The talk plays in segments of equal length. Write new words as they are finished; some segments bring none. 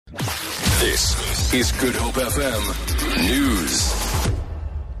This is Good Hope FM News.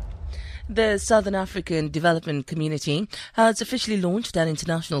 The Southern African Development Community has officially launched an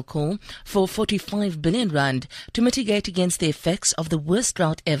international call for 45 billion rand to mitigate against the effects of the worst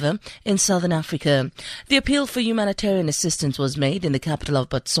drought ever in Southern Africa. The appeal for humanitarian assistance was made in the capital of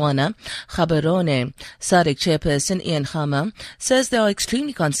Botswana, Gaborone. SADC chairperson Ian Khama says they are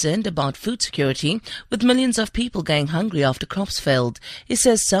extremely concerned about food security, with millions of people going hungry after crops failed. He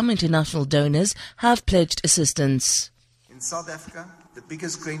says some international donors have pledged assistance. In South Africa, the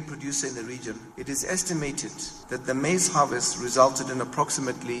biggest grain producer in the region, it is estimated that the maize harvest resulted in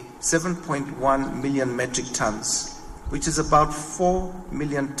approximately 7.1 million metric tons, which is about 4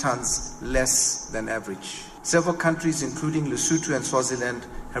 million tons less than average. Several countries, including Lesotho and Swaziland,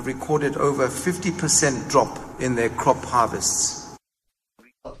 have recorded over a 50% drop in their crop harvests.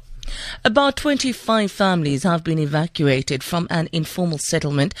 About 25 families have been evacuated from an informal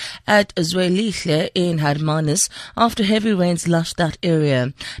settlement at Zwelihle in Hermanus after heavy rains lushed that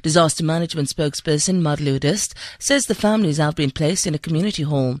area. Disaster management spokesperson Madlu Rist says the families have been placed in a community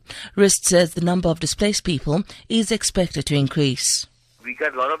hall. Rist says the number of displaced people is expected to increase. We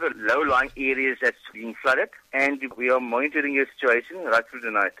got a lot of low-lying areas that's being flooded, and we are monitoring the situation right through the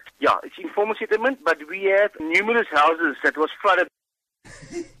night. Yeah, it's informal settlement, but we have numerous houses that was flooded.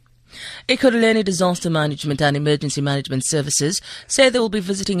 Ekurhuleni Disaster Management and Emergency Management Services say they will be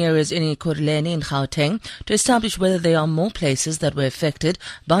visiting areas in Ekurhuleni and Gauteng to establish whether there are more places that were affected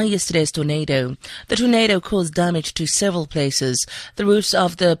by yesterday's tornado. The tornado caused damage to several places. The roofs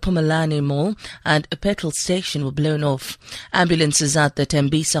of the Pumalani Mall and a petrol station were blown off. Ambulances at the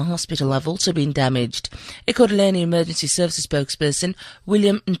Tembisa Hospital have also been damaged. Ekurhuleni Emergency Services spokesperson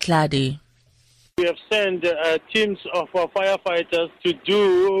William Ntladi. We have sent teams of firefighters to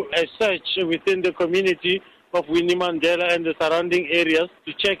do a search within the community of Winnie Mandela and the surrounding areas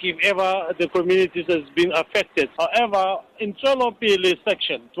to check if ever the communities has been affected. However, in Tsolopele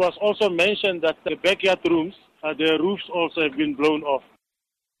section, it was also mentioned that the backyard rooms, the roofs also have been blown off.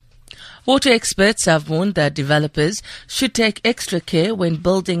 Water experts have warned that developers should take extra care when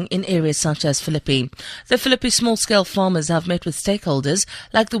building in areas such as Philippi. The Philippi small-scale farmers have met with stakeholders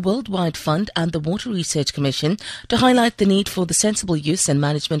like the Worldwide Fund and the Water Research Commission to highlight the need for the sensible use and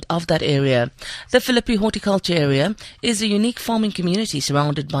management of that area. The Philippi horticulture area is a unique farming community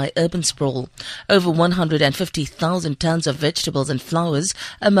surrounded by urban sprawl. Over 150,000 tons of vegetables and flowers,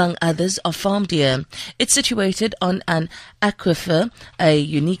 among others, are farmed here. It's situated on an aquifer, a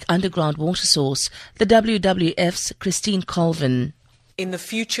unique underground water source. The WWF's Christine Colvin. In the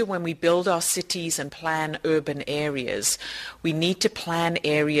future, when we build our cities and plan urban areas, we need to plan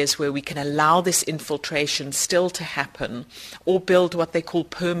areas where we can allow this infiltration still to happen, or build what they call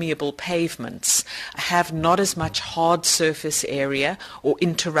permeable pavements, have not as much hard surface area or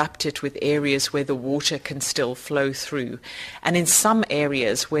interrupt it with areas where the water can still flow through. And in some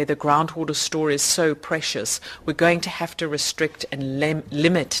areas where the groundwater store is so precious, we're going to have to restrict and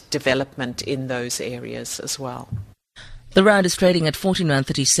limit development in those areas as well. The rand is trading at 14 rand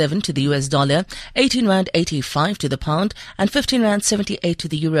 37 to the US dollar, 18 rand 85 to the pound, and 15 rand 78 to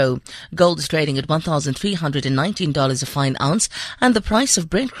the euro. Gold is trading at $1,319 a fine ounce, and the price of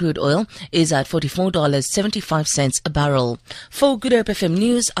Brent crude oil is at $44.75 a barrel. For Good Hope FM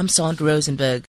News, I'm Sandra Rosenberg.